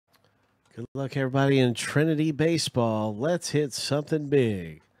Good luck, everybody, in Trinity Baseball. Let's hit something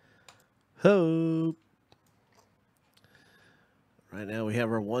big. Hope. Right now, we have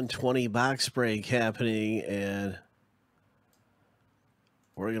our 120 box break happening, and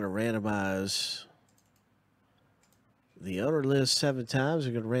we're going to randomize the owner list 7 times.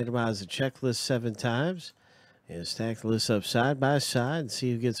 We're going to randomize the checklist 7 times and stack the list up side by side and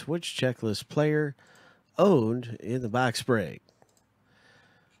see who gets which checklist player owned in the box break.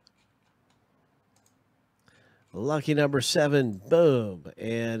 Lucky number 7, boom.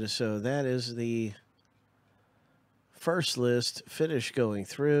 And so that is the first list finish going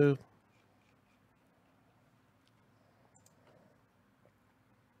through.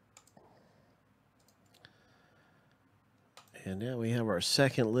 And now we have our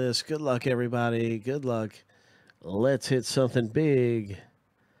second list. Good luck, everybody. Good luck. Let's hit something big.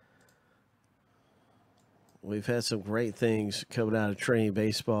 We've had some great things coming out of Trinity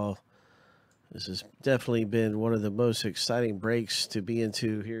Baseball. This has definitely been one of the most exciting breaks to be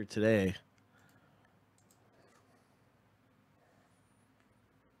into here today.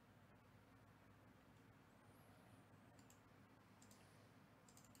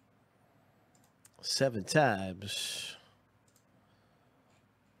 Seven times.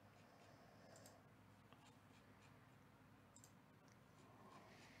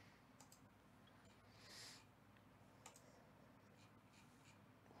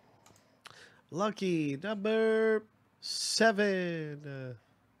 Lucky number 7.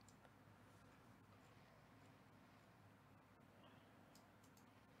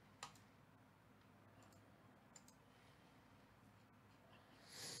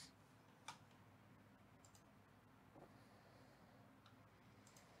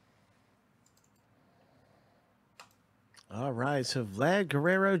 All right, so Vlad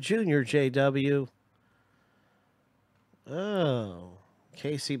Guerrero Jr., JW. Oh,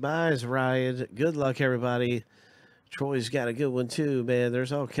 Casey buys Ryan. Good luck, everybody. Troy's got a good one, too, man.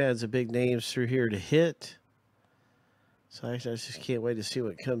 There's all kinds of big names through here to hit. So I just can't wait to see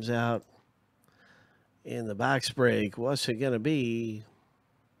what comes out in the box break. What's it going to be?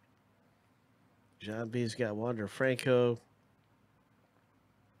 John B's got Wander Franco.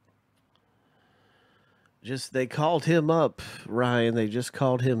 They called him up, Ryan. They just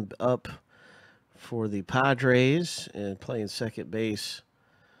called him up for the Padres and playing second base.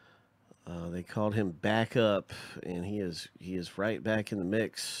 They called him back up, and he is right back in the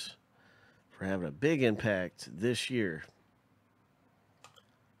mix for having a big impact this year.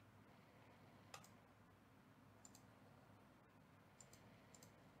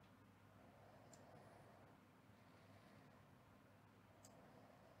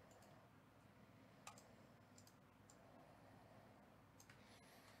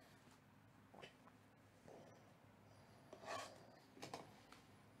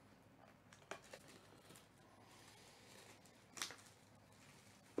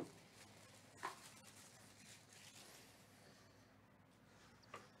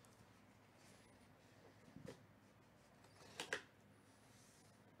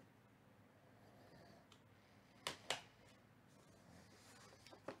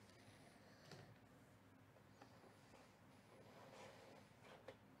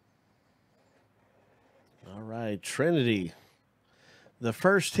 All right, Trinity. The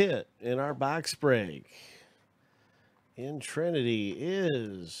first hit in our box break in Trinity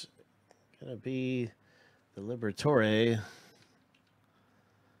is going to be the Liberatore.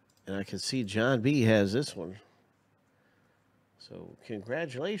 And I can see John B has this one. So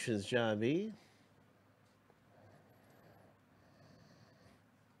congratulations, John B.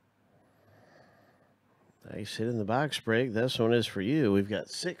 Nice hit in the box break. This one is for you. We've got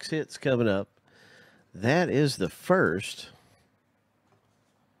 6 hits coming up. That is the first.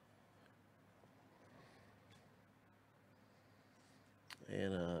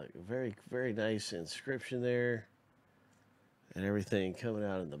 And a very, very nice inscription there. And everything coming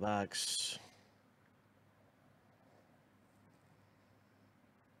out in the box.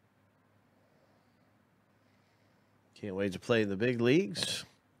 Can't wait to play in the big leagues.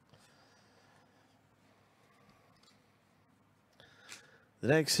 The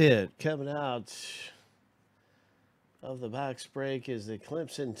next hit coming out of the box break is the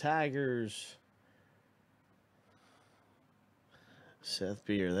Clemson Tigers. Seth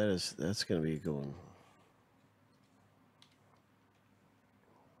Beer, that's going to be a good one.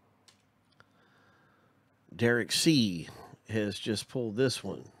 Derek C. has just pulled this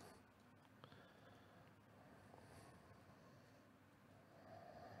one.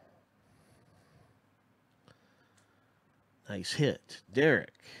 Nice hit,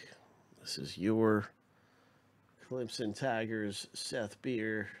 Derek. This is your Clemson Tigers, Seth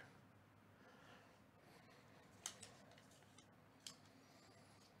Beer.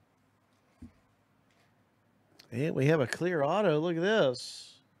 And we have a clear auto. Look at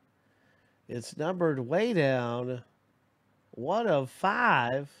this. It's numbered way down. 1 of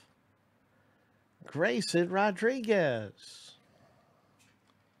 5. Grayson Rodriguez.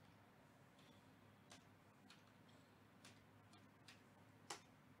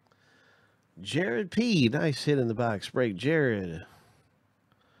 Jared P. Nice hit in the box break, Jared.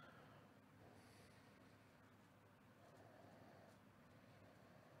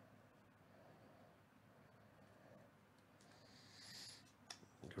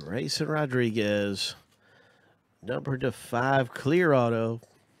 Grayson Rodriguez. Numbered to 5, clear auto.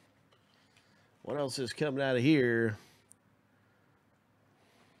 What else is coming out of here?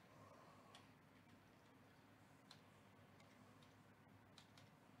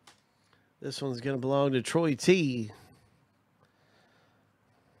 This one's going to belong to Troy T.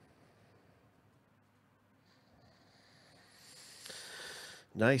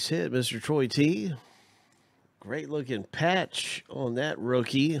 Nice hit, Mr. Troy T. Great looking patch on that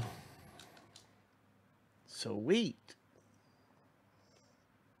rookie. Sweet.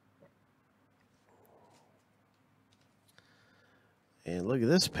 And look at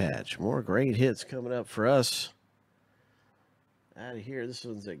this patch. More great hits coming up for us. Out of here, this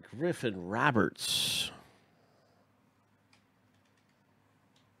one's a Griffin Roberts.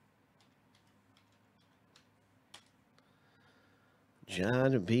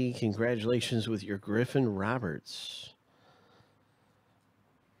 John B., congratulations with your Griffin Roberts.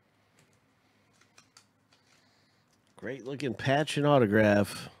 Great looking patch and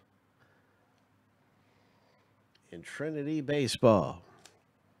autograph in Trinity Baseball.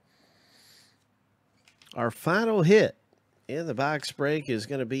 Our final hit in the box break is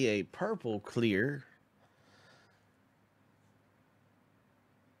going to be a purple clear.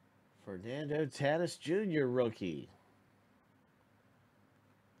 Fernando Tatis Jr. rookie.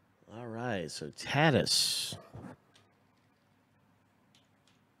 All right, so Tatis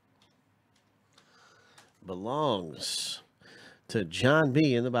belongs to John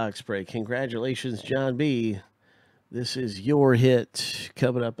B. in the box break. Congratulations, John B. This is your hit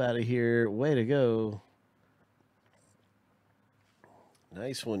coming up out of here. Way to go.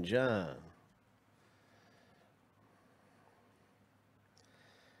 Nice one, John.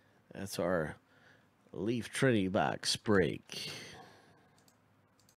 That's our Leaf Trinity box break.